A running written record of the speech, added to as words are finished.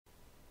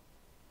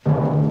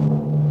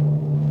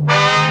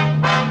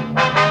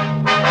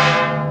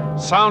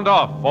Sound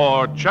off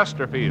for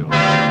Chesterfield.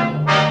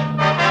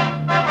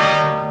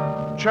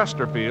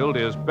 Chesterfield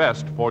is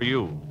best for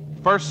you.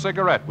 First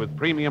cigarette with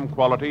premium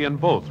quality in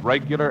both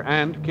regular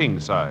and king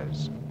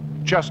size.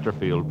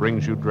 Chesterfield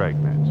brings you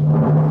Dragnet.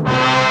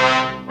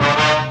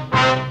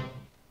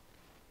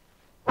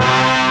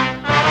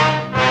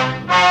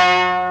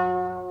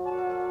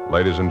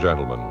 Ladies and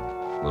gentlemen,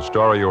 the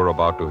story you're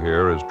about to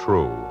hear is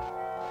true.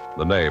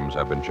 The names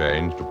have been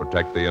changed to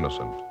protect the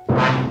innocent.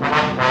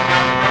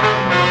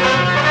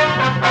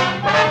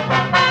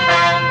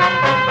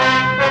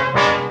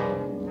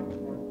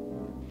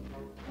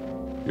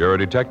 You're a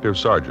detective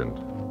sergeant.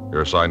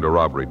 You're assigned to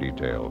robbery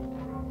detail.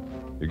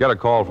 You get a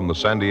call from the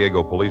San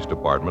Diego Police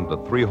Department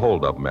that 3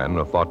 hold-up men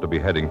are thought to be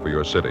heading for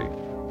your city.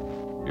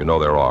 You know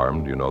they're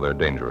armed. You know they're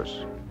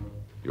dangerous.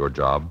 Your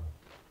job,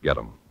 get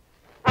them.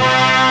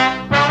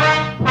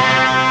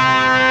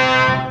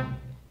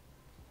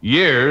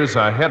 Years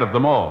ahead of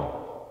them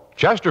all.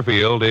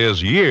 Chesterfield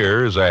is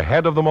years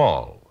ahead of them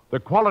all. The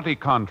quality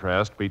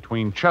contrast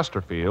between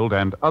Chesterfield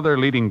and other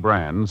leading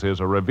brands is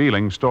a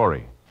revealing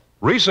story.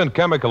 Recent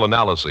chemical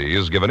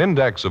analyses give an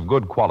index of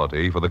good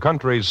quality for the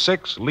country's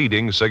 6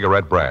 leading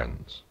cigarette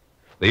brands.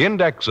 The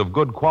index of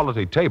good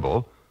quality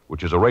table,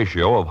 which is a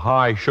ratio of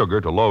high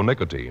sugar to low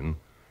nicotine,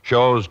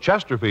 shows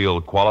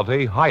Chesterfield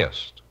quality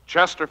highest.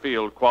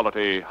 Chesterfield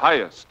quality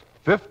highest.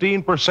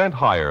 15%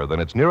 higher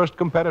than its nearest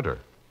competitor.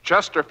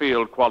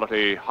 Chesterfield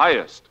quality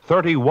highest.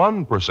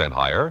 31%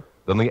 higher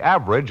than the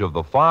average of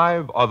the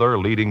 5 other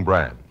leading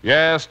brands.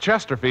 Yes,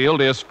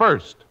 Chesterfield is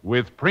first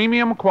with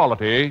premium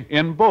quality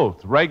in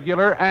both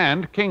regular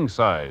and king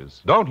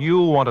size. Don't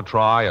you want to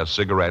try a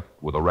cigarette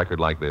with a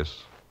record like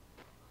this?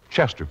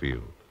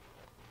 Chesterfield.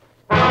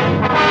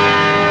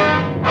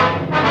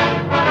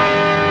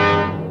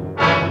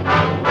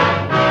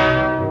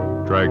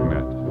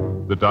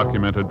 Dragnet, the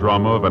documented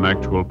drama of an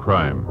actual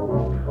crime.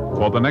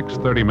 For the next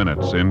 30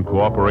 minutes, in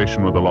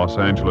cooperation with the Los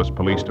Angeles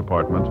Police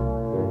Department,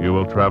 you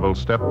will travel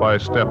step by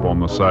step on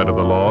the side of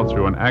the law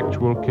through an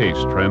actual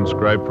case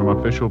transcribed from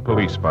official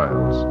police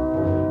files.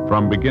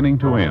 From beginning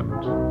to end,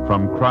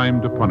 from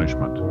crime to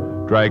punishment,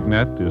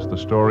 Dragnet is the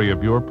story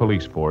of your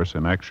police force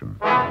in action.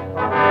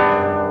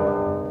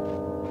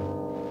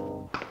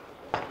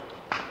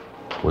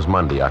 It was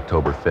Monday,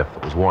 October 5th.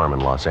 It was warm in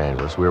Los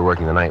Angeles. We were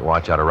working the night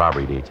watch out of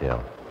robbery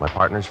detail. My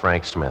partner's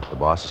Frank Smith. The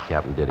boss is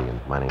Captain Didion.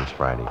 My name's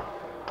Friday.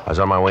 I was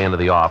on my way into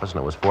the office,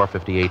 and it was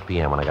 4:58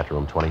 p.m. when I got to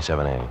room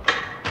 27A.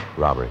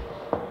 Robbery.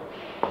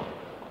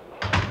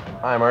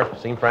 Hi, Murph.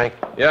 Seen Frank?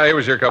 Yeah, he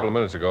was here a couple of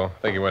minutes ago.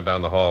 I think he went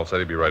down the hall, said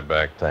he'd be right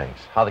back.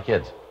 Thanks. How the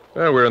kids?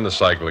 We're in the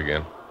cycle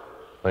again.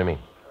 What do you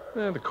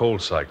mean? The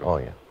cold cycle. Oh,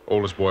 yeah.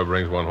 Oldest boy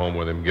brings one home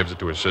with him, gives it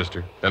to his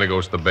sister. Then it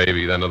goes to the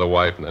baby, then to the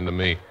wife, and then to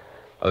me.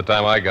 By the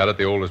time I got it,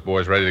 the oldest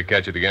boy's ready to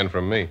catch it again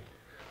from me.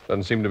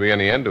 Doesn't seem to be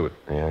any end to it.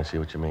 Yeah, I see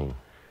what you mean.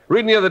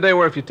 Reading the other day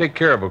where if you take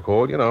care of a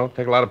cold,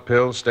 take a lot of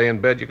pills, stay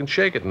in bed, you can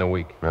shake it in a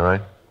week. All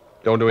right.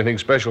 Don't do anything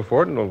special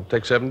for it, and it'll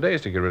take 7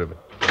 days to get rid of it.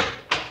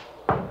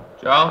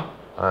 Joe?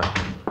 Got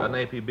an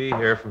APB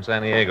here from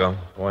San Diego.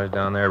 Boys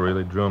down there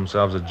really drew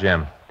themselves a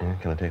gem. Yeah,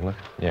 can I take a look?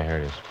 Yeah, here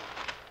it is.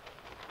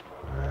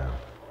 Yeah.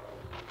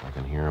 I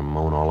can hear him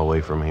moan all the way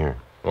from here.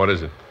 What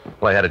is it?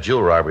 Well, I had a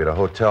jewel robbery at a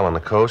hotel on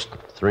the coast.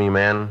 3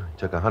 men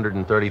took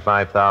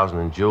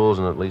 $135,000 in jewels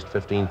and at least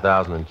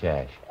 $15,000 in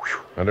cash.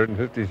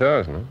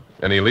 150,000, huh?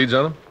 Any leads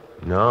on them?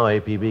 No,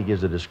 APB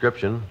gives a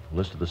description,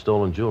 list of the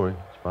stolen jewelry.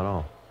 That's about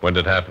all. When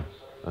did it happen?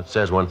 It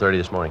says 1:30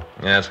 this morning.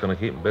 Yeah, it's going to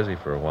keep him busy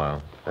for a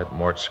while. That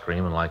Mort's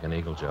screaming like an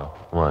eagle, Joe.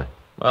 Why?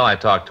 Well, I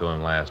talked to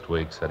him last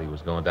week. Said he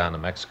was going down to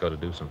Mexico to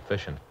do some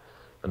fishing.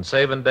 Been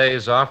saving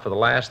days off for the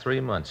last 3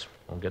 months.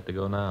 Won't get to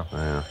go now.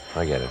 Yeah,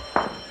 I get it.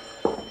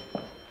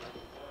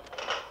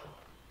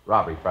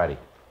 Robbery, Friday.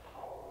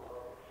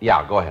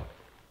 Yeah, go ahead.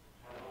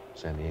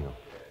 San Diego.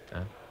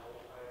 Huh?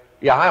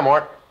 Yeah, hi,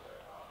 Mort.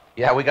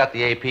 Yeah, we got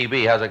the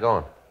APB. How's it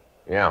going?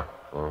 Yeah.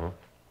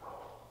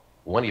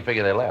 When do you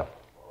figure they left?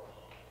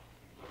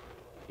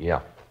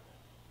 Yeah.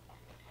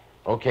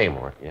 Okay,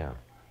 Mort, yeah.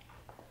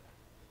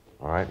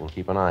 All right, we'll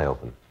keep an eye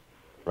open.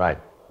 Right.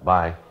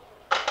 Bye.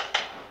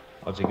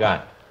 What's he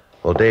got?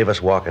 Well,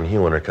 Davis, Walk, and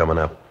Hewen are coming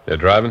up. They're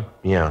driving?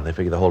 Yeah, they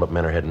figure the hold-up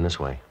men are heading this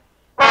way.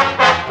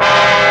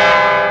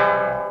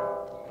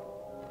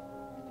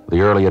 The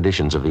early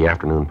editions of the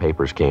afternoon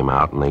papers came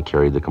out, and they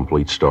carried the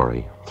complete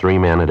story. 3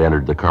 men had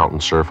entered the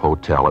Carlton Surf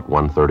Hotel at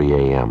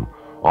 1:30 a.m.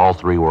 All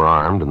 3 were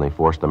armed, and they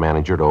forced the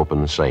manager to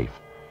open the safe.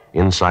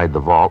 Inside the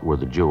vault were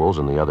the jewels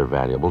and the other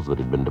valuables that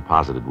had been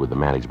deposited with the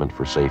management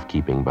for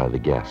safekeeping by the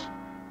guests.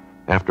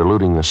 After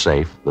looting the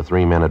safe, the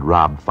 3 men had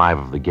robbed 5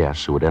 of the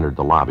guests who had entered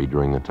the lobby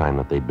during the time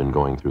that they'd been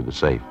going through the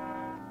safe.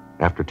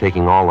 After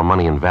taking all the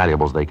money and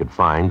valuables they could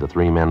find, the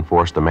 3 men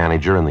forced the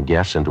manager and the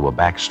guests into a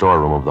back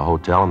storeroom of the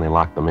hotel, and they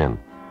locked them in.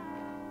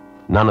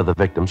 None of the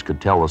victims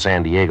could tell the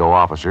San Diego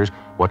officers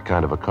what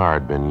kind of a car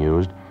had been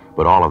used,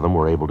 but all of them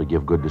were able to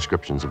give good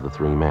descriptions of the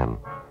 3 men.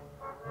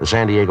 The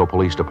San Diego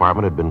Police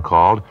Department had been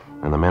called,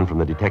 and the men from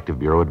the Detective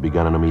Bureau had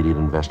begun an immediate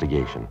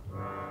investigation.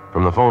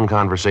 From the phone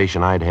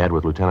conversation I'd had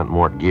with Lieutenant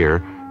Mort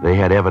Gear, They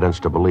had evidence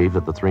to believe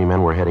that the three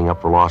men were heading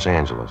up for Los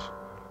Angeles.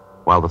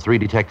 While the three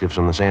detectives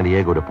from the San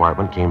Diego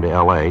department came to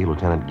L.A.,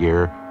 Lieutenant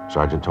Gear,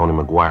 Sergeant Tony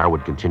McGuire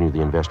would continue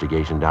the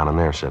investigation down in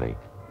their city.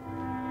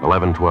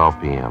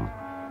 11:12 p.m.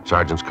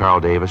 Sergeants Carl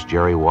Davis,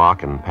 Jerry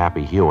Walk, and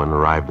Pappy Hewen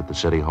arrived at the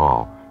city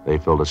hall. They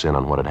filled us in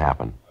on what had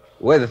happened.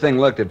 The way the thing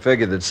looked, it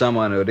figured that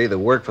someone who had either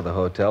worked for the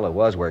hotel or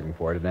was working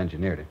for it had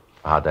engineered it.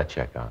 How'd that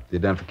check out? The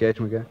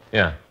identification we got?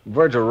 Yeah.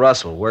 Virgil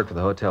Russell worked for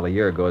the hotel a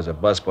year ago as a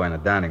busboy in the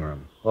dining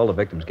room. All the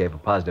victims gave a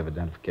positive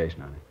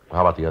identification on him.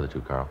 How about the other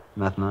two, Carl?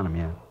 Nothing on him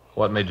yet.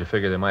 What made you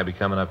figure they might be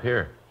coming up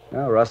here?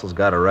 Well, Russell's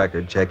got a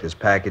record, checked his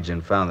package,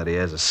 and found that he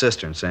has a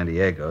sister in San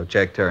Diego.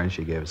 Checked her, and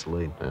she gave us the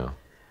lead. Yeah.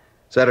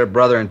 Said her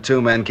brother and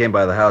two men came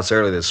by the house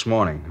early this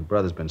morning. Her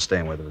brother's been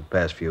staying with her for the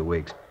past few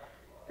weeks.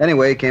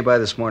 Anyway, he came by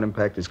this morning,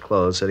 packed his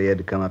clothes, said he had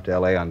to come up to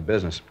L.A. on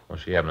business. Well,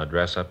 she have an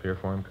address up here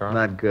for him, Carl?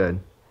 Not good.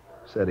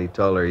 Said he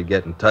told her he'd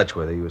get in touch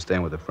with her. He was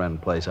staying with a friend in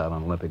a place out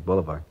on Olympic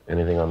Boulevard.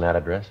 Anything on that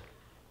address?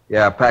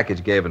 Yeah, our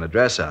package gave an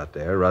address out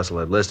there. Russell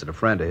had listed a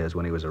friend of his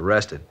when he was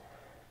arrested.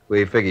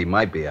 We figured he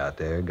might be out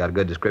there. Got a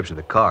good description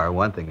of the car.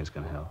 One thing is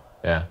going to help.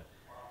 Yeah.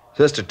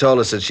 Sister told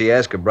us that she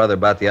asked her brother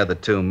about the other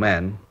two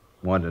men.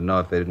 Wanted to know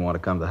if they didn't want to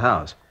come to the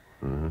house.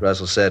 Mm-hmm.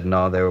 Russell said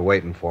no, they were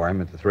waiting for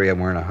him, and the three of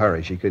them were in a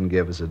hurry. She couldn't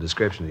give us a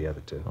description of the other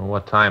two. Well,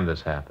 what time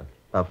this happened?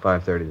 About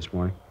 5:30 this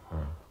morning.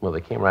 Well,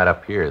 they came right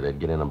up here. They'd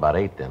get in about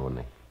 8 then,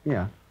 wouldn't they?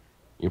 Yeah.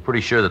 You're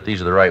pretty sure that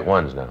these are the right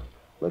ones now?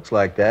 Looks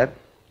like that.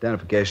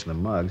 Identification of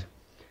the mugs.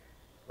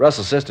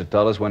 Russell's sister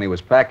told us when he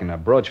was packing, a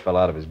brooch fell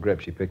out of his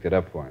grip. She picked it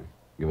up for him.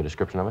 Give a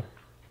description of it?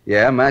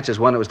 Yeah, matches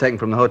one that was taken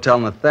from the hotel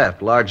in the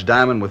theft. Large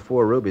diamond with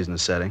 4 rubies in the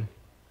setting.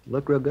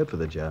 Looked real good for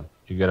the job.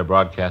 Did you get a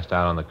broadcast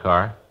out on the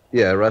car?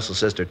 Yeah, Russell's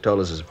sister told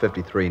us it's a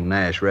 53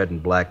 Nash, red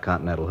and black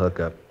Continental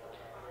hookup.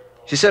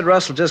 She said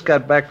Russell just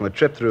got back from a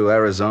trip through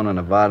Arizona,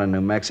 Nevada,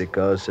 New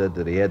Mexico. Said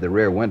that he had the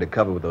rear window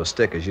covered with those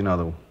stickers. You know,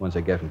 the ones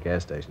they get from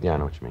gas stations. Yeah, I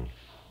know what you mean.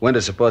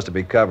 Window's supposed to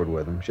be covered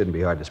with them. Shouldn't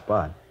be hard to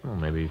spot. Well,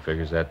 maybe he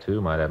figures that,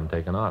 too. Might have him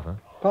taken off, huh?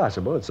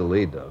 Possible. It's a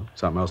lead, though.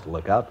 Something else to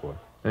look out for.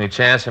 Any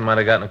chance he might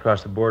have gotten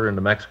across the border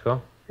into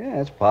Mexico? Yeah,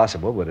 it's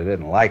possible, but it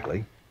isn't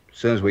likely. As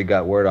soon as we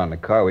got word on the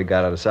car, we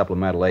got out a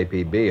supplemental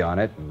APB on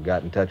it and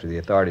got in touch with the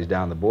authorities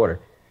down the border.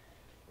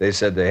 They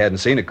said they hadn't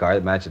seen a car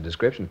that matched the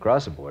description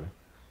across the border.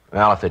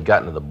 Well, if they'd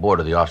gotten to the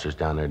border, the officers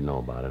down there'd know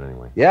about it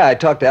anyway. Yeah, I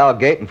talked to Al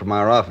Gayton from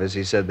our office.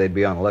 He said they'd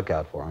be on the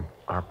lookout for him.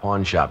 Our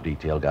pawn shop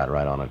detail got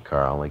right on it,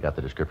 Carl. They got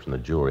the description of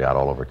the jewelry out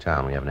all over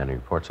town. We haven't had any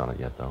reports on it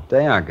yet, though.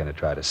 They aren't going to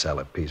try to sell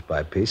it piece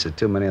by piece.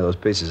 Too many of those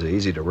pieces are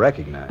easy to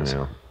recognize.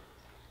 Yeah.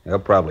 They'll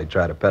probably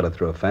try to peddle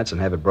through a fence and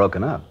have it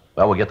broken up.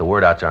 Well, we'll get the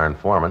word out to our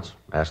informants.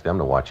 Ask them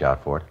to watch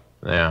out for it.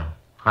 Yeah.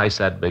 Heist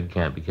that big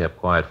can't be kept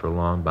quiet for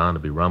long. Bound to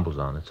be rumbles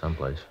on it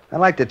someplace. I'd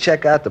like to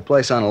check out the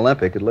place on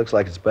Olympic. It looks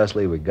like it's the best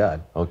lead we got.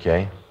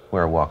 Okay.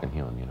 Where are Walk and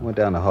Hewen, you know? Went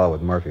down the hall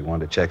with Murphy.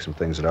 Wanted to check some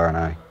things at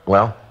R&I.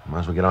 Well,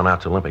 might as well get on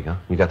out to Olympic, huh?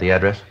 You got the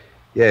address?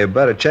 Yeah, you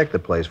better check the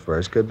place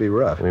first. Could be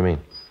rough. What do you mean?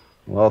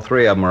 Well, all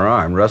 3 of them are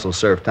armed. Russell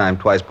served time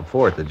twice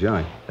before at the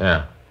joint.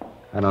 Yeah.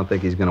 I don't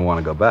think he's going to want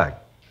to go back.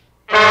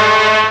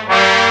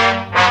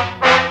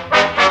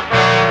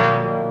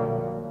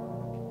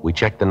 We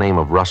checked the name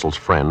of Russell's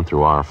friend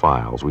through our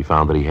files. We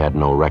found that he had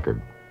no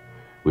record.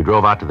 We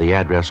drove out to the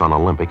address on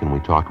Olympic and we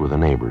talked with the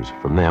neighbors.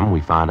 From them, we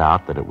found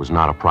out that it was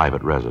not a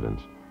private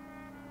residence.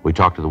 We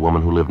talked to the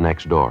woman who lived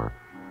next door.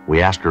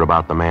 We asked her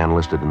about the man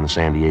listed in the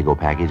San Diego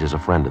package as a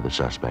friend of the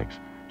suspects.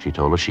 She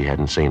told us she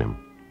hadn't seen him.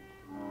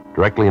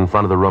 Directly in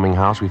front of the rooming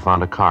house, we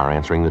found a car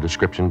answering the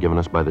description given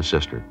us by the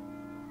sister.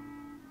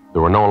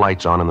 There were no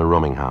lights on in the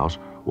rooming house.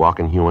 Walk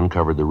and Hewen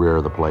covered the rear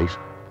of the place.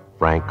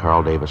 Frank,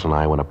 Carl Davis, and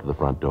I went up to the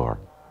front door.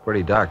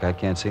 Pretty dark. I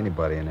can't see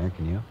anybody in there,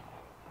 can you?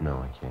 No,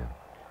 I can't.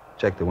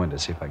 Check the window,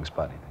 see if I can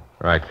spot anything.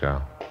 Right,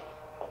 Carl.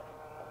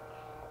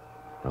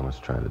 Well, let's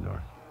try the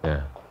door.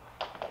 Yeah.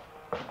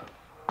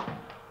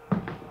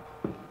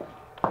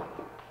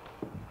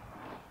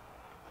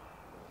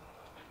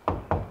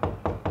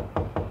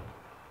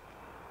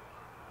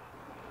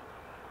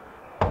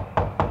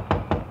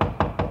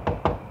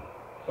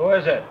 Who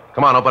is it?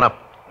 Come on, open up.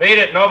 Beat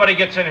it. Nobody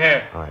gets in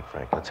here. All right,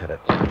 Frank, let's hit it.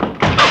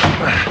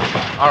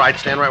 All right,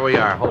 stand right where you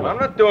are. Hold I'm on.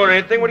 not doing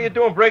anything. What are you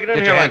doing breaking in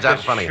Get here your hands like out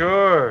this? in front of you.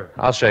 Sure.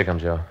 I'll shake him,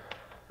 Joe.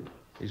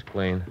 He's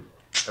clean.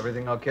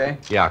 Everything okay?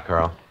 Yeah,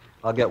 Carl.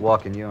 I'll get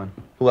Walk and Ewan.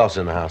 Who else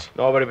in the house?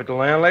 Nobody but the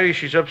landlady.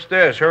 She's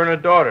upstairs. Her and her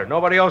daughter.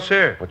 Nobody else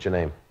here. What's your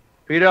name?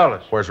 Pete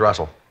Ellis. Where's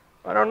Russell?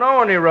 I don't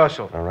know any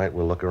Russell. All right,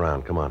 we'll look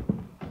around. Come on.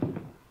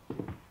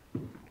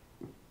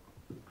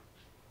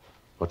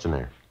 What's in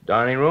there?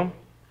 Dining room.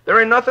 There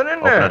ain't nothing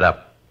in there. Open it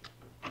up.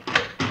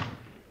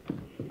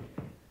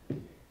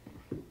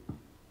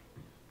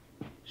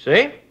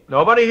 See?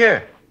 Nobody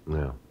here.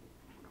 No.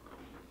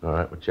 All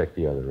right, we'll check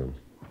the other rooms.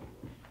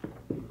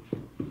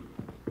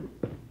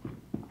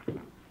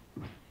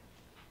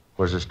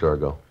 Where's this door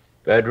go?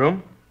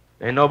 Bedroom.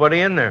 Ain't nobody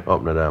in there.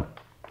 Open it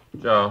up.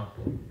 Joe,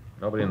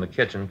 nobody in the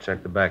kitchen.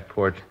 Check the back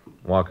porch.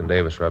 Walk and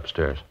Davis are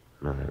upstairs.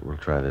 All right, we'll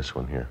try this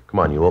one here. Come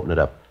on, you open it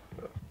up.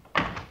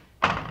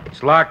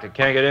 It's locked. I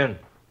can't get in.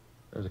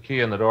 There's a key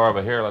in the door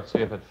over here. Let's see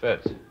if it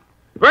fits.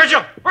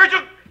 Virgil! Virgil!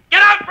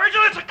 Get out!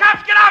 Virgil, it's the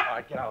cops! Get out! All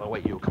right, get out of the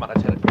way, you. Come on,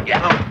 let's hit it.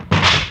 Yeah.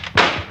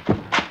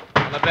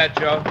 On the bed,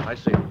 Joe. I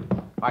see him.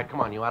 All right, come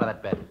on, you out of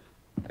that bed.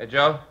 Hey,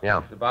 Joe?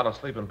 Yeah. The bottle of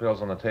sleeping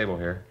pills on the table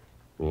here.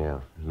 Yeah,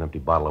 there's an empty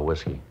bottle of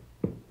whiskey.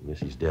 I guess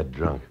he's dead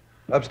drunk.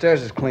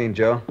 Upstairs is clean,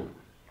 Joe.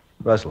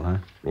 Russell, huh?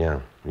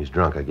 Yeah, he's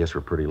drunk. I guess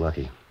we're pretty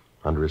lucky.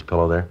 Under his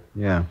pillow there,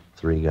 Yeah.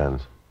 3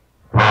 guns.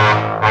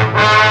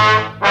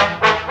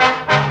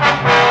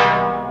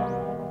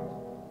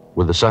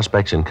 With the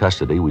suspects in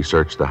custody, we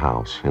searched the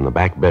house. In the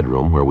back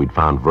bedroom, where we'd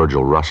found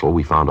Virgil Russell,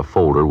 we found a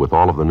folder with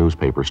all of the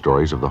newspaper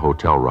stories of the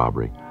hotel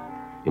robbery.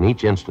 In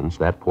each instance,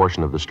 that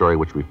portion of the story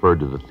which referred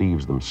to the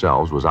thieves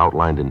themselves was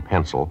outlined in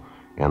pencil,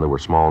 and there were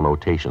small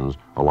notations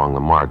along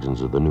the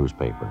margins of the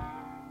newspaper.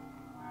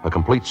 A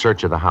complete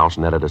search of the house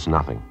netted us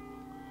nothing.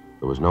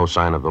 There was no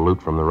sign of the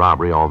loot from the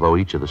robbery, although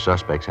each of the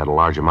suspects had a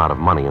large amount of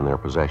money in their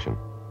possession.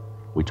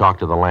 We talked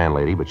to the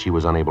landlady, but she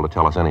was unable to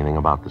tell us anything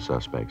about the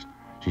suspects.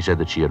 She said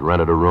that she had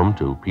rented a room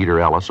to Peter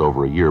Ellis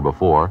over a year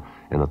before,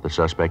 and that the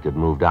suspect had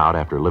moved out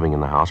after living in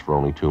the house for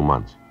only 2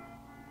 months.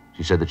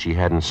 She said that she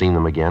hadn't seen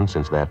them again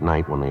since that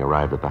night when they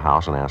arrived at the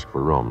house and asked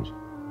for rooms.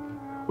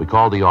 We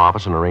called the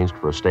office and arranged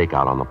for a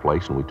stakeout on the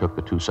place, and we took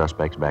the 2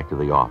 suspects back to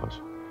the office.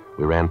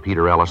 We ran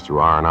Peter Ellis through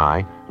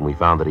R&I, and we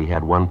found that he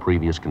had 1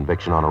 previous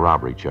conviction on a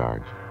robbery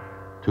charge.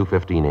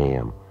 2:15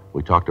 a.m.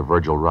 We talked to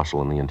Virgil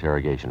Russell in the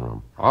interrogation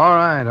room. All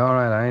right.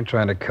 I ain't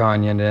trying to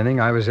con you into anything.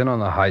 I was in on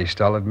the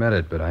heist, I'll admit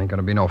it, but I ain't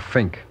gonna be no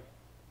fink.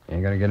 You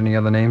ain't gonna get any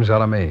other names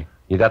out of me.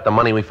 You got the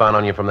money we found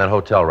on you from that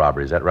hotel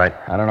robbery, is that right?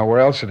 I don't know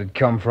where else it'd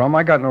come from.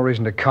 I got no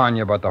reason to con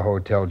you about the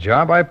hotel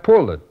job. I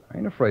pulled it. I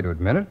ain't afraid to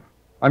admit it.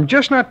 I'm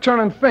just not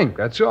turning fink,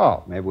 that's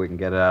all. Maybe we can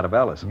get it out of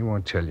Ellis. He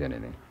won't tell you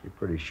anything. You're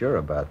pretty sure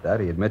about that.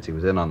 He admits he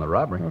was in on the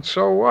robbery. Well,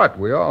 so what?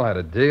 We all had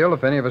a deal.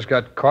 If any of us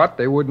got caught,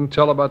 they wouldn't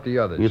tell about the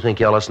others. You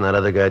think Ellis and that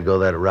other guy'd go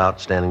that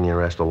route, standing the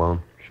arrest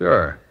alone?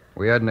 Sure.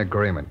 We had an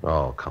agreement.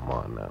 Oh, come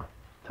on now.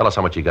 Tell us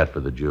how much you got for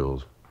the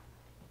jewels.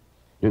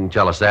 You can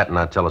tell us that and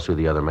not tell us who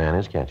the other man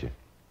is, can't you?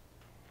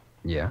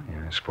 Yeah,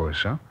 I suppose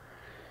so.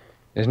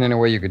 Isn't any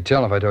way you could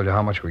tell if I told you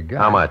how much we got?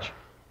 How much?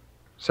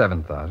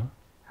 7,000.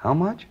 How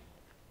much?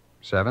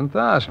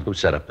 7,000. Who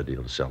set up the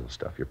deal to sell the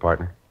stuff? Your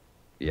partner?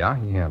 Yeah,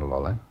 he handled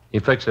all that. He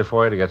fixed it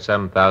for you to get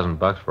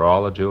 $7,000 for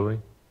all the jewelry?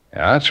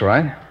 Yeah, that's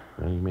right.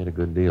 Well, you made a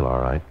good deal,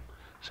 all right.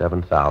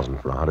 7,000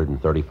 for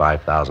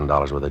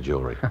 $135,000 worth of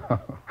jewelry.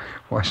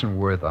 Wasn't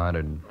worth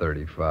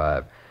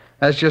 135.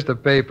 That's just the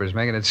papers,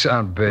 making it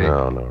sound big.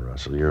 No,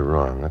 Russell, you're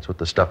wrong. That's what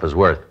the stuff is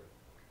worth.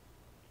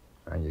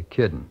 Are you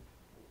kidding?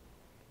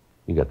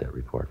 You got that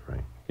report,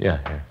 Frank?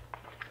 Yeah, here.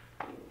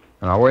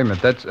 Now, wait a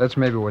minute. That's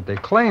maybe what they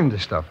claim the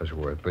stuff is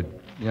worth. But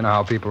you know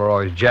how people are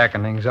always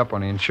jacking things up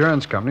on the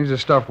insurance companies. The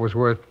stuff was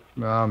worth,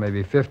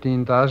 maybe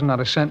 15,000, not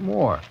a cent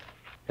more.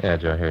 Yeah,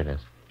 Joe, here it is.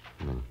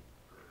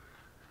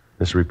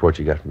 This is a report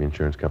you got from the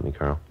insurance company,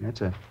 Carl. That's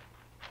it. Would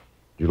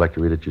you like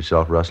to read it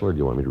yourself, Russell, or do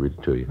you want me to read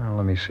it to you? Well,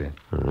 let me see it.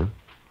 Uh-huh.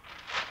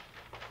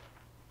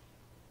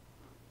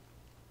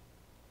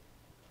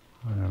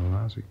 What a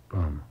lousy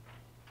bum.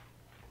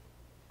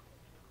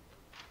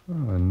 Oh,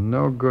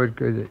 no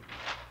good.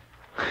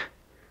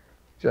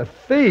 He's a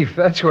thief,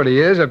 that's what he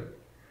is. A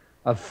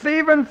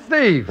thieving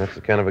thief. That's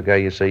the kind of a guy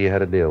you say you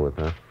had a deal with,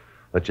 huh?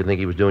 Let you think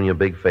he was doing you a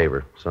big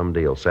favor. Some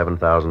deal,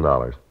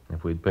 $7,000.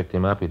 If we'd picked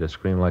him up, he'd have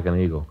screamed like an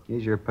eagle.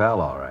 He's your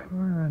pal, all right.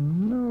 What a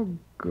no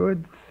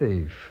good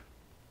thief.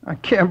 I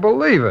can't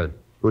believe it.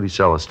 Who'd he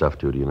sell the stuff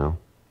to, do you know?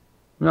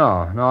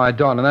 No, I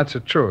don't, and that's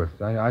the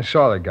truth. I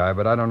saw the guy,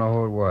 but I don't know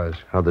who it was.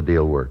 How'd the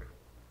deal work?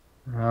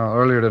 Well,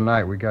 earlier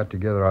tonight, we got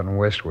together out in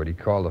Westwood. He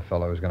called the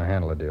fellow who was going to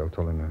handle the deal,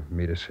 told him to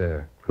meet us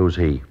here. Who's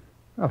he?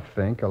 A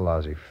Fink, a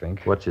lousy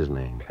Fink. What's his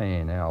name?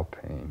 Payne, Al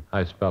Payne.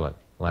 How'd you spell it?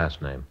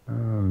 Last name.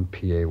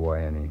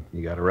 P-A-Y-N-E.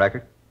 You got a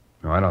record?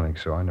 No, I don't think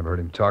so. I never heard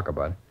him talk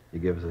about it. You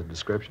give us a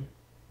description?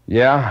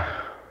 Yeah.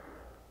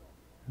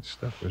 That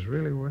stuff was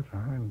really worth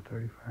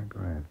 135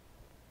 grand.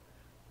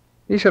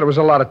 He said it was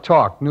a lot of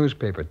talk,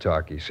 newspaper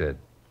talk, he said.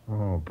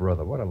 Oh,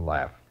 brother, what a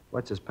laugh.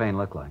 What's his pain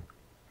look like?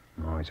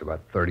 Oh, he's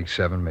about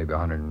 37, maybe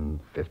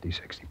 150,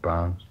 60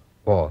 pounds.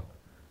 Bald.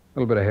 A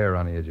little bit of hair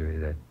on the edge of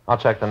his head. I'll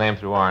check the name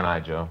through R&I,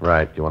 Joe.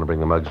 Right. Do you want to bring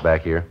the mugs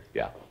back here?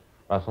 Yeah.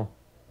 Russell?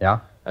 Yeah?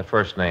 That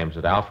first name, is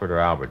it Alfred or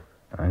Albert?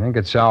 I think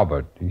it's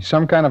Albert. He's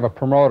some kind of a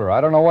promoter. I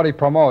don't know what he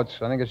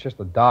promotes. I think it's just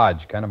a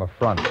dodge, kind of a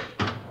front.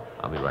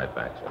 I'll be right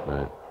back,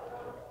 Joe.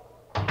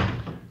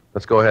 Right.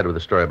 Let's go ahead with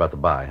the story about the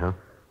buy, huh?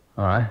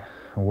 All right.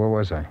 Where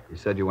was I? You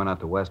said you went out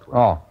to Westwood.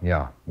 Oh,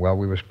 yeah. Well,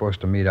 we were supposed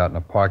to meet out in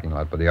a parking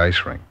lot by the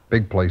ice rink.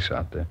 Big place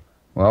out there.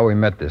 Well, we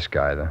met this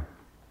guy, the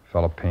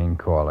fellow Payne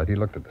called it. He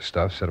looked at the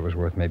stuff, said it was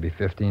worth maybe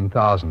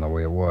 15,000 the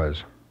way it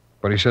was.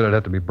 But he said it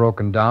had to be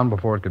broken down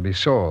before it could be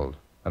sold.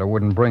 That it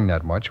wouldn't bring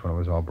that much when it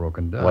was all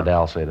broken down. What'd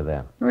Al say to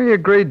that? Well, he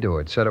agreed to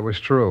it, said it was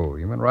true.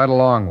 He went right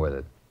along with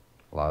it.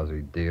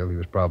 Lousy deal. He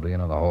was probably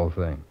in on the whole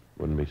thing.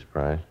 Wouldn't be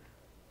surprised.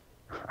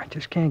 I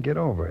just can't get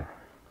over it.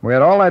 We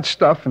had all that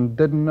stuff and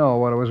didn't know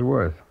what it was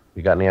worth.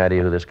 You got any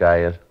idea who this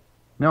guy is?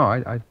 No,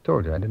 I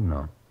told you, I didn't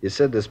know. You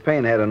said this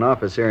Payne had an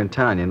office here in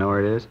town. You know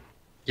where it is?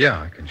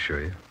 Yeah, I can show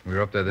you. We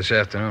were up there this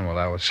afternoon while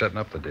I was setting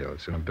up the deal.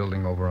 It's in a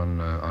building over on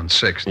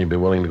 6th. You'd be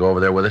willing to go over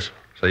there with us?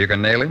 So you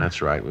can nail him?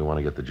 That's right. We want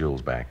to get the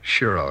jewels back.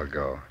 Sure, I'll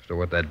go. So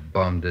what that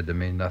bum did to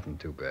me, nothing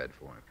too bad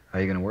for him. How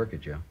you going to work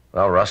it, Joe?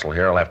 Well, Russell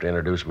here will have to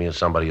introduce me as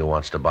somebody who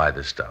wants to buy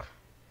this stuff.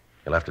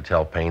 He'll have to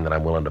tell Payne that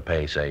I'm willing to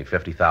pay, say,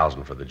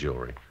 $50,000 for the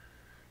jewelry.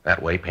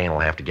 That way, Payne will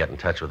have to get in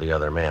touch with the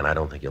other man. I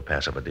don't think he'll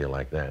pass up a deal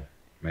like that.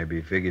 Maybe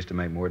he figures to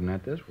make more than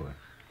that this way.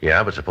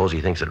 Yeah, but suppose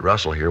he thinks that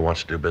Russell here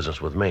wants to do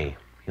business with me.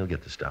 He'll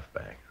get the stuff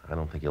back. I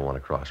don't think he'll want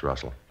to cross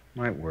Russell.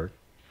 Might work.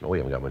 No, we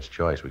haven't got much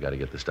choice. We got to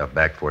get the stuff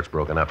back before it's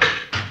broken up.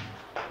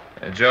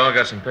 Joe, I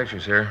got some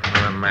pictures here. None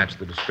of them match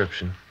the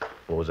description.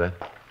 What was that?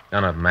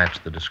 None of them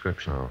match the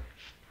description. Oh.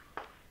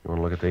 You want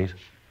to look at these?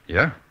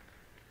 Yeah?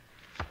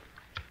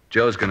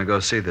 Joe's going to go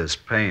see this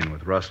Payne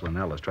with Russell and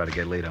Ellis, try to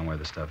get a lead on where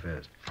the stuff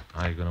is.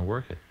 How are you going to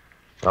work it?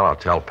 Well, I'll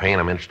tell Payne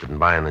I'm interested in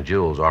buying the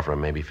jewels, offer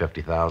him maybe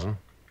 $50,000.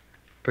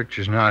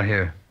 Picture's not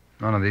here.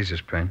 None of these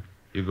is Payne.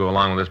 You go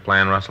along with this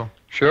plan, Russell?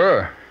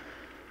 Sure.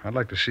 I'd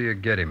like to see you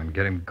get him and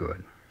get him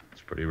good.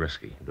 It's pretty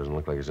risky. It doesn't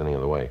look like there's any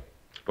other way.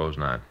 Suppose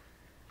not.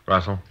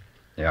 Russell?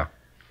 Yeah?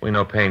 We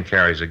know Payne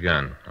carries a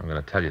gun. I'm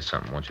going to tell you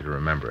something. I want you to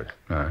remember it.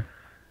 All right.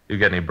 You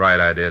get any bright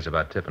ideas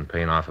about tipping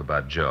Payne off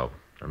about Joe,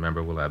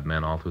 remember, we'll have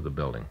men all through the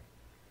building.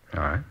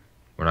 All right.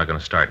 We're not going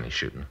to start any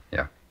shooting.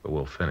 Yeah. But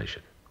we'll finish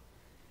it.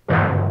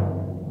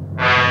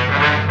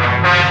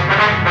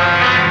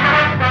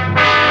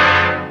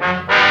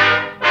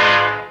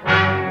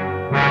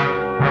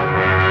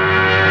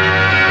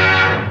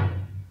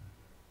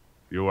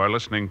 You are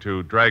listening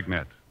to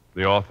Dragnet,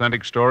 the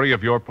authentic story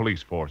of your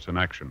police force in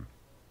action.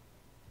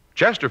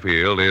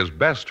 Chesterfield is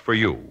best for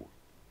you.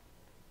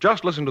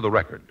 Just listen to the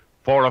record.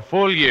 For a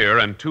full year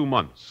and 2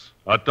 months,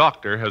 a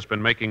doctor has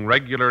been making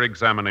regular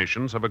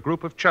examinations of a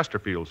group of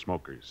Chesterfield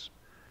smokers,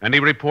 and he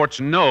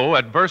reports no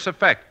adverse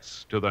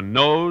effects to the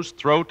nose,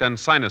 throat, and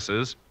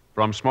sinuses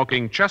from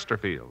smoking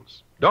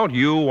Chesterfields. Don't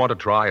you want to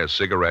try a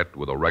cigarette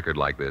with a record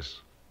like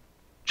this?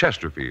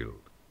 Chesterfield.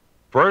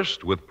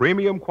 First with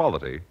premium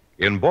quality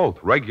in both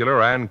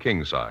regular and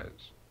king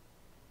size.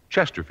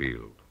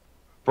 Chesterfield.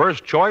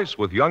 First choice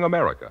with Young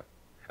America.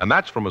 And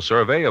that's from a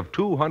survey of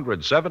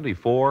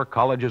 274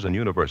 colleges and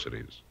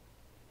universities.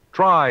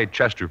 Try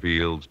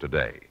Chesterfields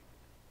today.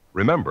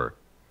 Remember,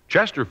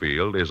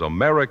 Chesterfield is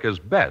America's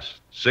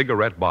best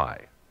cigarette buy.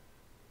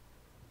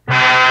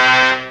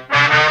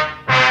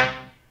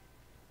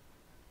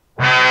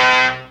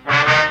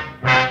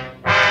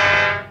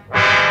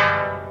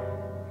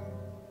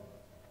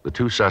 The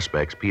two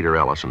suspects, Peter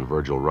Ellis and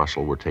Virgil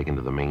Russell, were taken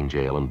to the main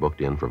jail and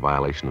booked in for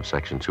violation of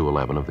Section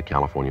 211 of the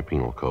California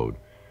Penal Code.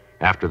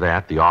 After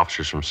that, the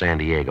officers from San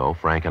Diego,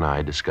 Frank and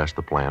I, discussed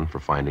the plan for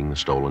finding the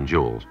stolen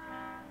jewels.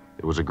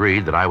 It was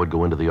agreed that I would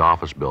go into the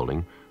office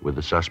building with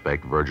the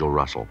suspect, Virgil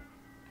Russell.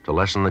 To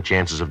lessen the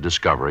chances of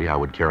discovery, I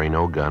would carry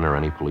no gun or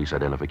any police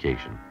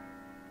identification.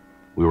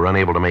 We were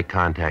unable to make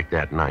contact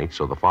that night,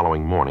 so the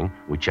following morning,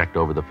 we checked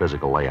over the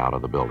physical layout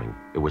of the building.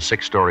 It was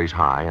 6 stories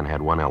high and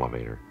had one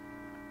elevator.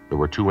 There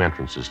were 2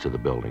 entrances to the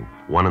building,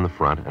 one in the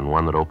front and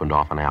one that opened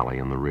off an alley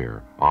in the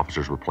rear.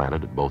 Officers were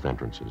planted at both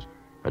entrances.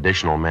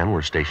 Additional men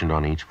were stationed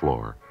on each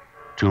floor.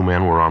 2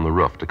 men were on the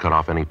roof to cut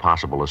off any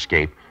possible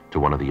escape to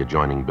one of the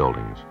adjoining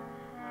buildings.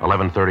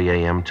 11:30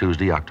 a.m.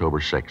 Tuesday, October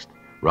 6th.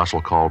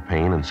 Russell called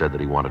Payne and said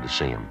that he wanted to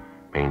see him.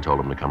 Payne told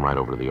him to come right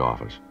over to the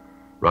office.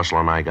 Russell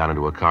and I got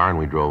into a car and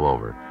we drove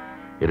over.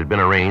 It had been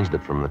arranged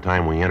that from the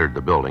time we entered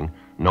the building,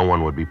 no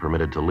one would be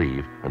permitted to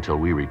leave until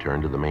we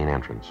returned to the main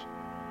entrance.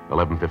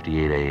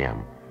 11:58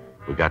 a.m.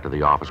 We got to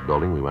the office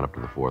building. We went up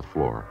to the 4th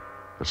floor.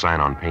 The sign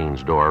on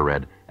Payne's door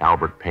read,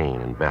 Albert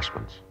Payne,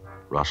 Investments.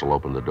 Russell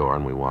opened the door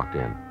and we walked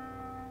in.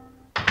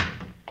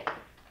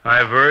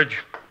 Hi, Verge.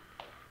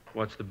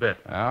 What's the bit?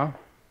 Al,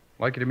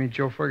 like you to meet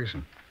Joe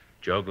Ferguson.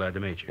 Joe, glad to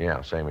meet you.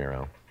 Yeah, same here,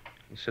 Al.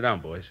 Sit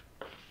down, boys.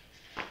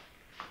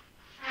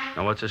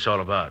 Now, what's this all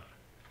about?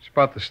 It's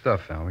about the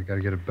stuff, Al. We got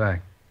to get it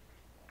back.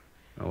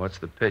 Now, what's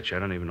the pitch? I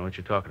don't even know what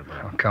you're talking Oh,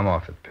 about. come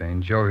off it,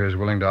 Payne. Joe here's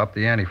willing to up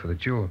the ante for the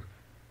jewels.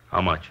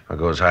 How much? I'll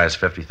go as high as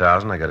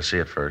 $50,000. I got to see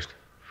it first.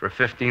 For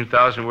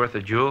 $15,000 worth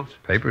of jewels?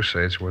 Papers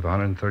say it's worth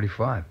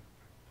 $135.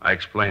 I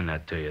explained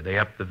that to you. They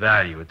up the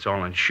value. It's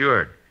all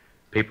insured.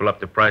 People up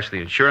the price of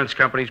the insurance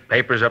companies.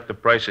 Papers up the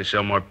price. They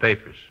sell more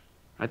papers.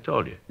 I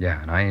told you. Yeah,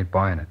 and I ain't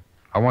buying it.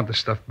 I want the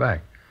stuff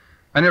back.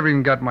 I never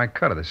even got my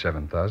cut of the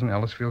 $7,000.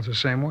 Ellis feels the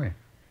same way.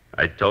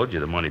 I told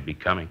you the money'd be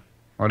coming.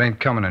 Oh, it ain't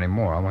coming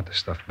anymore. I want the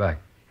stuff back.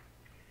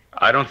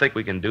 I don't think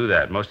we can do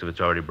that. Most of it's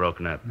already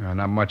broken up. No,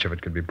 not much of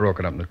it could be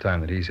broken up in the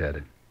time that he's had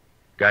it.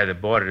 Guy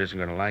that bought it isn't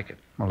going to like it.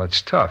 Well,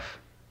 that's tough.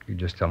 You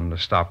just tell him to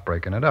stop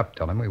breaking it up.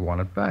 Tell him we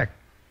want it back.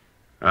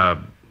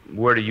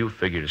 Where do you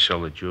figure to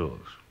sell the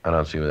jewels? I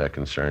don't see where that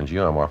concerns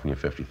you. I'm offering you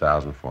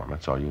 $50,000 for them.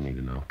 That's all you need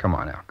to know. Come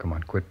on, Al. Come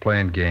on. Quit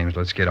playing games.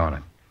 Let's get on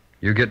it.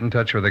 You get in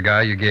touch with the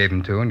guy you gave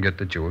him to and get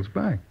the jewels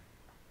back.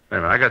 Wait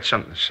a minute. I got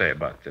something to say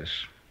about this.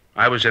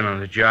 I was in on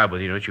the job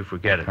with you. Don't you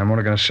forget it. I'm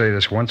only going to say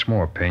this once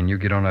more, Payne. You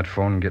get on that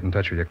phone and get in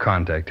touch with your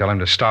contact. Tell him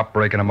to stop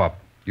breaking them up.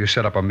 You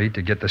set up a meet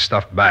to get the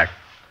stuff back.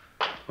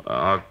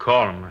 I'll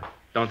call him. I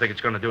don't think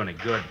it's going to do any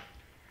good.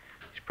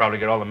 He's probably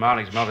got all the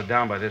mountings melted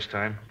down by this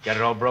time. Got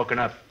it all broken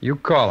up. You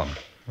call him.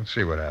 Let's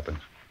see what happens.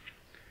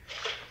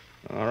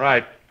 All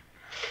right.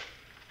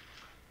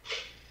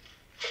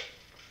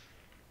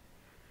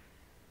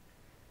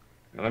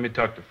 Now, let me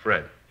talk to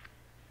Fred.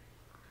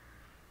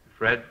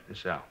 Fred,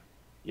 it's Al.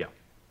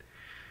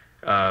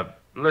 Yeah.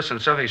 Listen,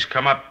 something's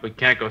come up. We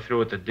can't go through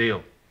with the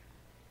deal.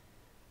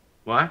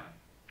 What?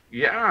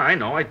 Yeah, I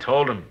know. I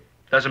told him.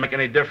 Doesn't make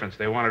any difference.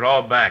 They want it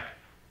all back.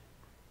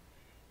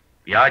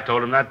 Yeah, I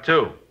told him that,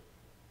 too.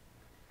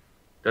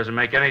 Doesn't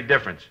make any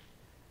difference.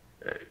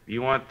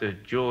 You want the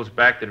jewels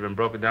back that have been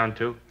broken down,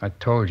 too? I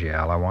told you,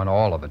 Al, I want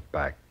all of it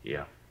back.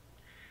 Yeah.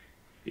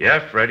 Yeah,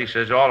 Freddie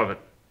says all of it.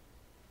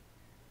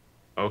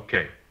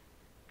 Okay.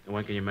 And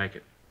when can you make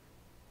it?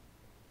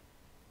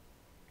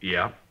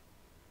 Yeah.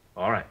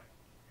 All right.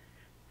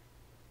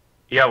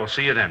 Yeah, we'll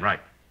see you then, right.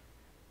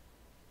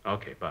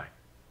 Okay, bye.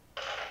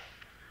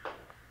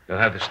 They'll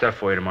have the stuff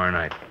for you tomorrow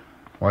night.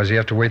 Why does he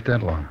have to wait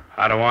that long?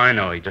 How do I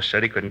know? He just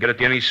said he couldn't get it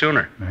to you any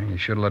sooner. You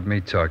should have let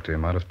me talk to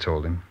him. I'd have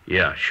told him.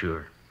 Yeah,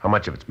 sure. How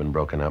much of it's been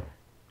broken up?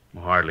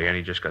 Well, hardly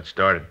any. Just got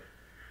started.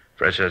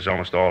 Fred says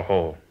almost all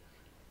whole.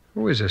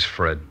 Who is this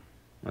Fred?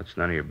 That's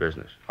none of your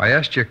business. I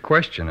asked you a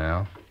question,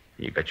 Al.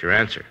 You got your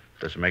answer.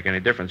 Doesn't make any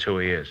difference who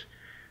he is.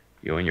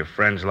 You and your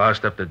friends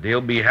lost up the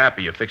deal. Be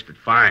happy. You fixed it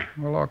fine.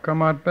 Well, I'll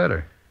come out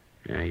better.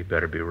 Yeah, you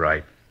better be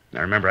right.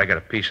 Now, remember, I got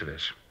a piece of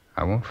this.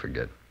 I won't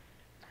forget.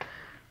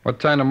 What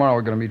time tomorrow are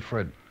we going to meet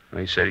Fred? Well,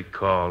 he said he'd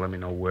call. Let me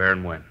know where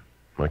and when.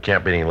 Well, it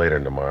can't be any later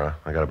than tomorrow.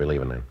 I got to be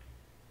leaving then.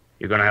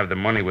 You're going to have the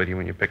money with you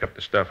when you pick up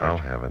the stuff, I'll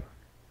aren't you? have it.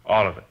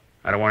 All of it.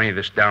 I don't want any of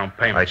this down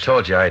payment. I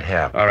told you I'd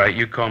have it. All right,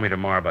 you call me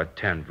tomorrow about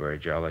 10,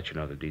 Verge. I'll let you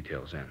know the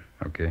details then.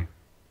 Okay.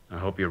 I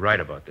hope you're right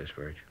about this,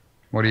 Verge.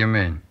 What do you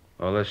mean?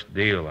 Well, this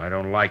deal, I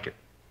don't like it.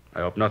 I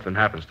hope nothing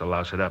happens to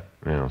louse it up.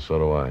 Yeah, so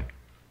do I.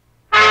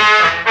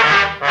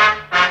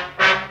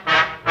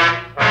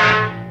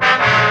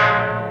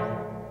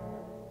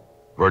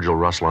 Virgil,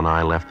 Russell, and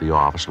I left the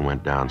office and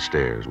went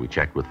downstairs. We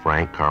checked with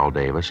Frank, Carl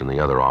Davis, and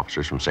the other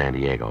officers from San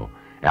Diego.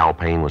 Al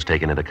Payne was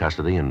taken into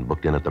custody and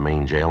booked in at the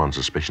main jail on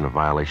suspicion of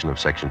violation of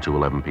Section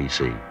 211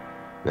 PC.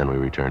 Then we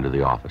returned to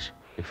the office.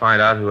 You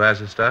find out who has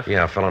the stuff?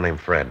 Yeah, a fellow named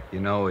Fred. You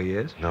know who he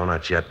is? No,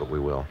 not yet, but we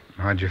will.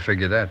 How'd you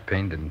figure that?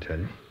 Payne didn't tell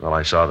you. Well,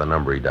 I saw the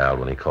number he dialed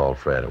when he called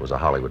Fred. It was a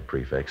Hollywood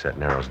prefix. That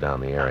narrows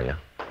down the area.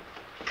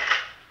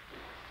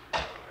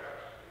 I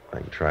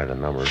can try the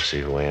number and see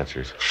who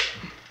answers.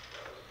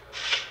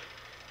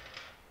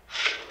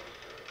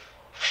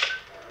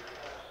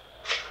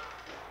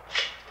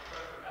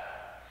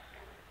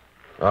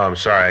 Oh, I'm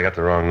sorry. I got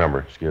the wrong number.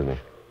 Excuse me.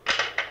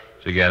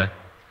 Did you get it?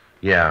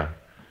 Yeah.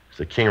 It's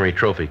the Kingery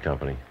Trophy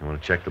Company. You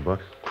want to check the book?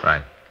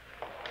 Right.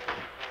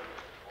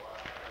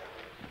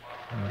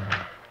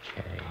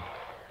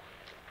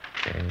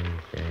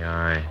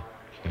 K-I,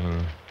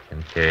 King,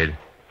 Kincaid.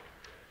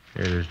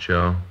 Here it is,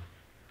 Joe.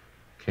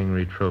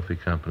 Kingery Trophy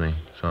Company.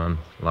 It's on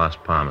Las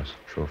Palmas.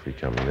 Trophy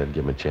Company. That'd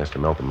give him a chance to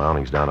melt the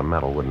mountings down to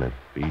metal, wouldn't it?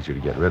 Be easier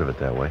to get rid of it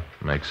that way.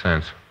 Makes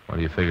sense. What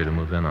do you figure to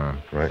move in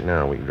on? Right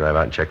now. We can drive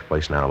out and check the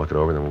place now, look it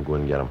over, then we'll go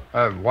in and get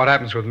them. What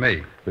happens with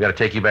me? We got to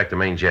take you back to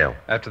main jail.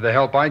 After the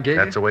help I gave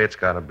That's you? the way it's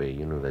got to be.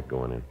 You knew that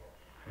going in.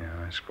 Yeah,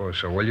 I suppose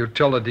so. Well, you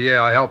tell the DA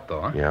I helped, though,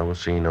 huh? Yeah, we'll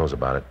see he knows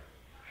about it.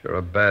 Sure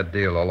a bad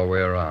deal all the way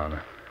around.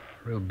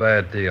 Real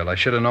bad deal. I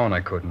should have known I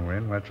couldn't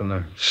win. Right from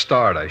the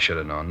start, I should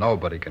have known.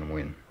 Nobody can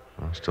win.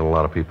 Well, still a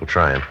lot of people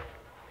trying.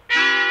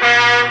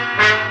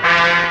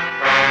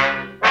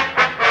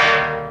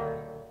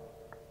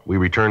 We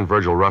returned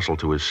Virgil Russell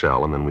to his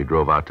cell, and then we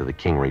drove out to the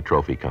Kingery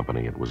Trophy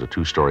Company. It was a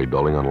two-story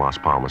building on Las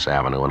Palmas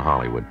Avenue in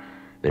Hollywood.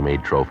 They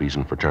made trophies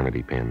and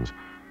fraternity pins.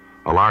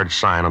 A large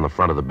sign on the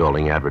front of the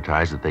building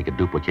advertised that they could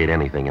duplicate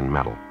anything in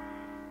metal.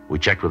 We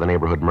checked with the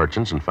neighborhood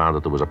merchants and found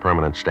that there was a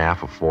permanent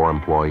staff of 4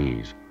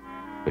 employees.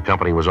 The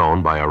company was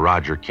owned by a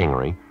Roger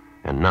Kingery,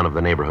 and none of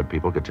the neighborhood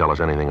people could tell us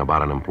anything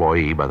about an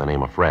employee by the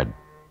name of Fred.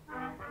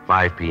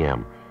 5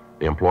 p.m.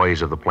 The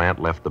employees of the plant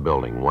left the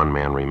building. 1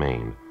 man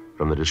remained.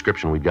 From the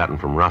description we'd gotten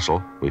from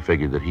Russell, we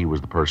figured that he was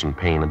the person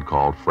Payne had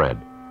called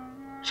Fred.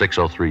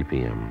 6:03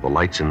 p.m. The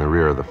lights in the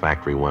rear of the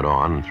factory went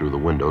on, and through the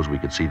windows we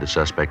could see the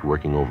suspect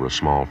working over a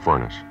small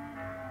furnace.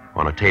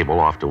 On a table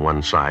off to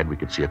one side, we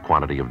could see a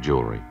quantity of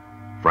jewelry.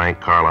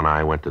 Frank, Carl, and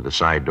I went to the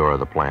side door of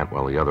the plant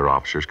while the other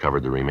officers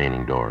covered the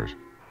remaining doors.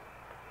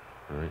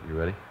 All right, you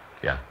ready?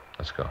 Yeah,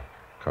 let's go.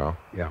 Carl?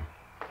 Yeah.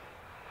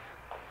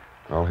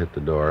 I'll hit the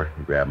door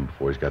and grab him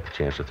before he's got the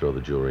chance to throw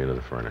the jewelry into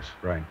the furnace.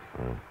 Right.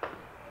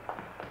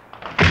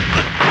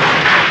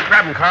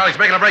 Grab him, Carl. He's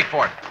making a break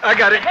for it. I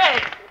got it.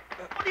 Hey,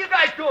 what are you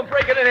guys doing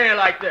breaking in here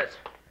like this?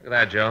 Look at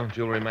that, Joe.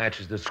 Jewelry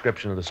matches the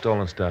description of the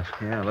stolen stuff.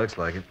 Yeah, looks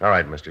like it. All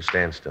right, mister,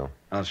 stand still.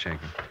 I'll shake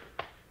him.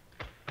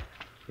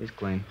 He's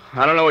clean.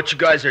 I don't know what you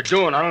guys are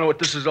doing. I don't know what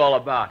this is all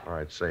about. All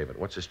right, save it.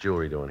 What's this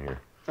jewelry doing here?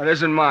 That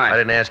isn't mine. I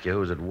didn't ask you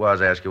whose it was.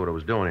 I asked you what it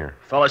was doing here.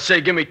 Fellas say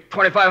give me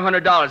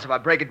 $2,500 if I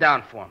break it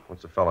down for him.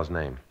 What's the fellow's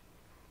name?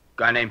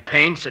 Guy named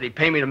Payne said he'd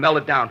pay me to melt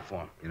it down for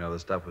him. You know the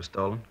stuff was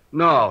stolen?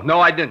 No,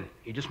 I didn't.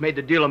 He just made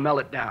the deal to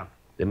melt it down.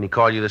 Didn't he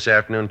call you this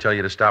afternoon and tell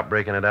you to stop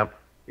breaking it up?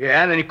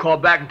 Yeah, and then he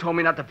called back and told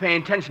me not to pay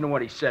attention to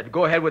what he said.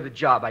 Go ahead with the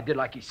job. I did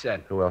like he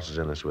said. Who else is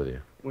in this with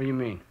you? What do you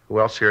mean? Who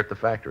else here at the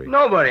factory?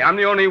 Nobody. I'm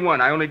the only one.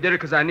 I only did it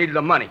because I needed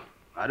the money.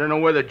 I don't know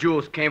where the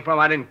jewels came from.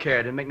 I didn't care.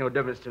 It didn't make no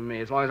difference to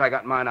me. As long as I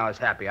got mine, I was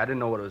happy. I didn't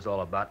know what it was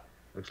all about.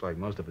 Looks like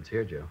most of it's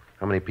here, Joe.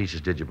 How many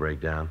pieces did you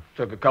break down?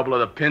 Took a couple of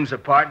the pins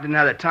apart. Didn't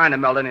have the time to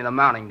melt any of the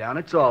mounting down.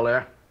 It's all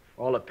there.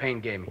 All that Payne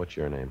gave me. What's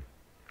your name?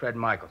 Fred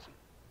Michelson.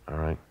 All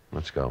right,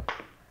 let's go.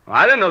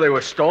 I didn't know they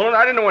were stolen.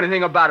 I didn't know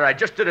anything about it. I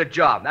just did a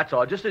job. That's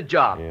all. Just a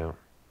job. Yeah.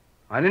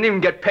 I didn't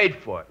even get paid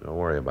for it. Don't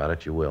worry about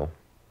it. You will.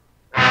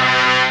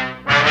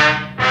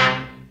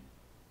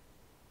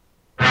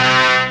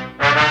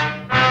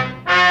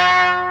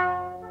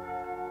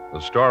 The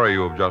story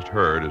you have just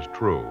heard is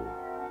true.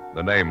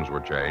 The names were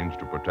changed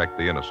to protect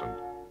the innocent.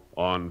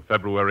 On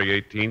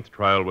February 18th,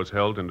 trial was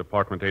held in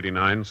Department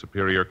 89,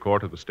 Superior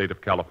Court of the State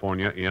of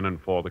California, in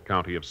and for the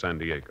County of San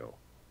Diego.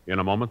 In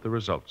a moment, the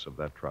results of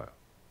that trial.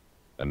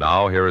 And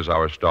now, here is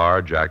our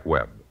star, Jack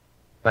Webb.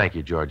 Thank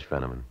you, George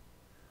Fenneman.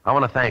 I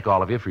want to thank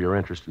all of you for your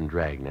interest in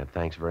Dragnet.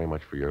 Thanks very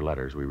much for your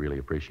letters. We really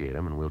appreciate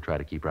them, and we'll try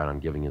to keep right on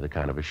giving you the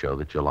kind of a show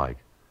that you like.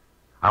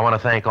 I want to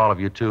thank all of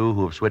you, too,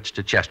 who have switched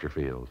to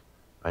Chesterfield.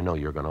 I know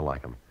you're going to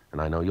like them, and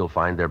I know you'll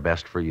find they're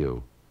best for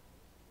you.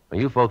 Now,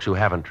 you folks who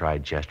haven't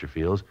tried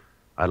Chesterfields,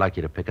 I'd like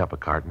you to pick up a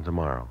carton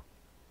tomorrow.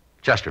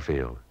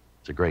 Chesterfield.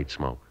 It's a great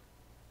smoke.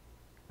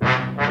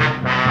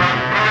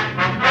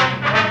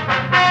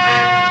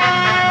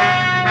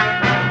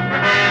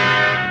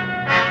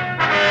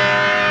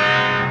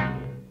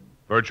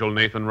 Virgil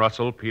Nathan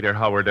Russell, Peter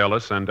Howard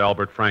Ellis, and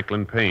Albert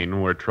Franklin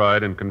Payne were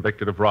tried and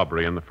convicted of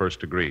robbery in the first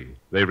degree.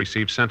 They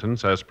received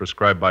sentence as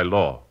prescribed by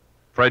law.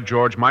 Fred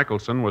George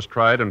Michelson was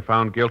tried and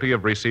found guilty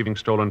of receiving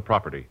stolen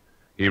property.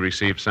 He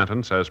received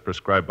sentence as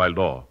prescribed by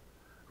law.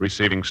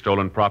 Receiving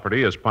stolen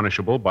property is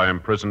punishable by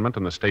imprisonment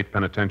in the state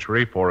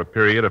penitentiary for a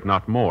period of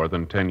not more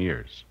than 10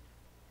 years.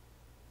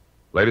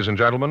 Ladies and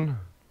gentlemen,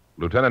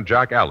 Lieutenant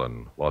Jack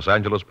Allen, Los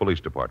Angeles Police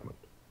Department.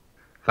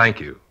 Thank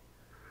you.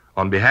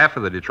 On behalf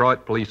of the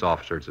Detroit Police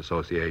Officers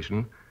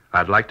Association,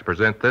 I'd like to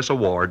present this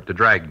award to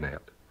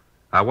Dragnet.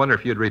 I wonder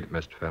if you'd read it,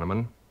 Mr.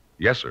 Fenneman.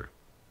 Yes, sir.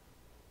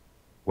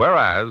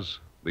 Whereas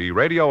the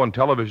radio and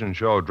television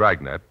show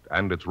Dragnet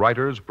and its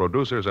writers,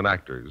 producers, and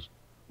actors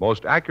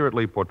most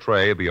accurately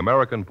portray the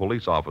American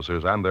police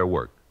officers and their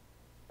work.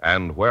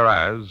 And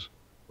whereas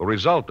the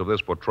result of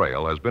this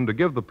portrayal has been to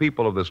give the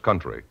people of this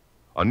country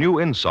a new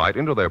insight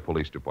into their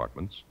police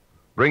departments,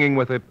 bringing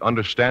with it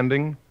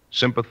understanding,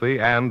 sympathy,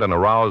 and an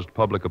aroused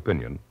public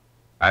opinion.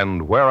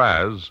 And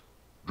whereas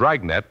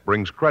Dragnet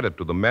brings credit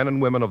to the men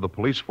and women of the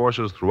police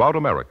forces throughout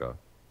America,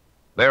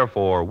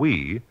 therefore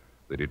we,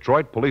 the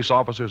Detroit Police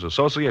Officers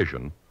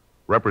Association,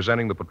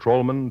 representing the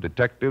patrolmen,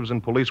 detectives,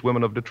 and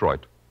policewomen of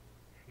Detroit,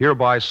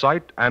 hereby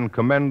cite and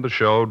commend the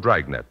show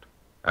Dragnet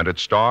and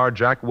its star,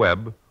 Jack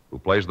Webb, who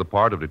plays the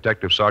part of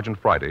Detective Sergeant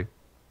Friday,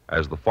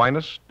 as the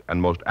finest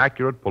and most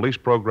accurate police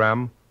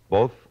program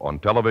both on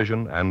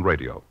television and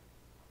radio.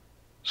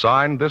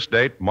 Signed this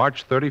date,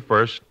 March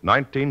 31st,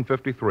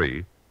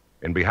 1953,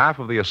 in behalf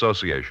of the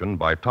association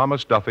by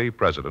Thomas Duffy,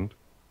 President,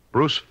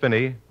 Bruce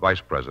Finney,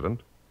 Vice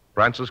President,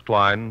 Francis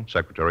Klein,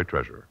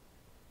 Secretary-Treasurer.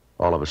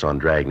 All of us on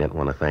Dragnet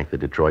want to thank the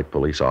Detroit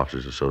Police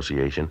Officers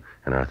Association,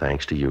 and our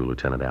thanks to you,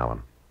 Lieutenant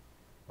Allen.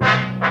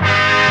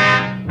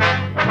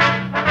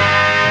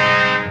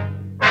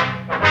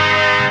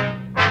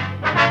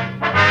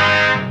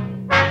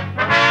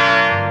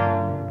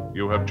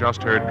 You have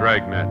just heard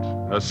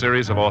Dragnet, a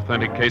series of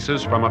authentic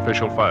cases from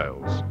official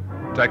files.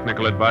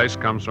 Technical advice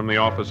comes from the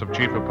Office of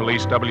Chief of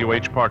Police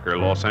W.H. Parker,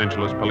 Los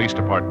Angeles Police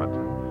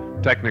Department.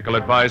 Technical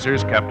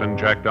advisors, Captain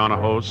Jack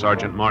Donahoe,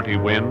 Sergeant Marty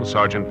Wynn,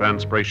 Sergeant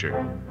Vance Brasher.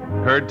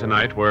 Heard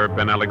tonight were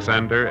Ben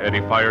Alexander,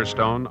 Eddie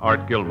Firestone,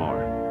 Art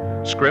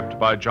Gilmore. Script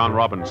by John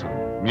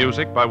Robinson.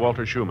 Music by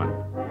Walter Schumann.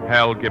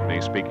 Hal Gibney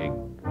speaking.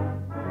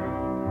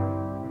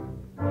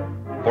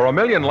 For a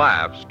million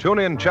laughs, tune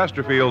in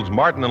Chesterfield's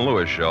Martin and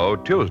Lewis show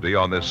Tuesday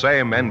on this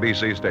same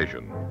NBC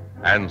station.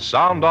 And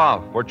sound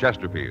off for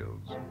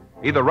Chesterfield's.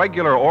 Either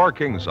regular or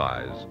king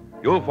size,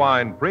 you'll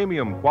find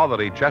premium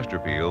quality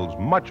Chesterfields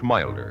much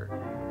milder.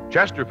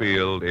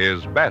 Chesterfield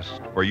is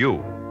best for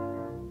you.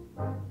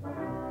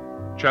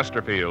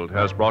 Chesterfield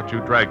has brought you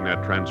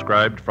Dragnet,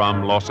 transcribed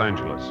from Los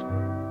Angeles.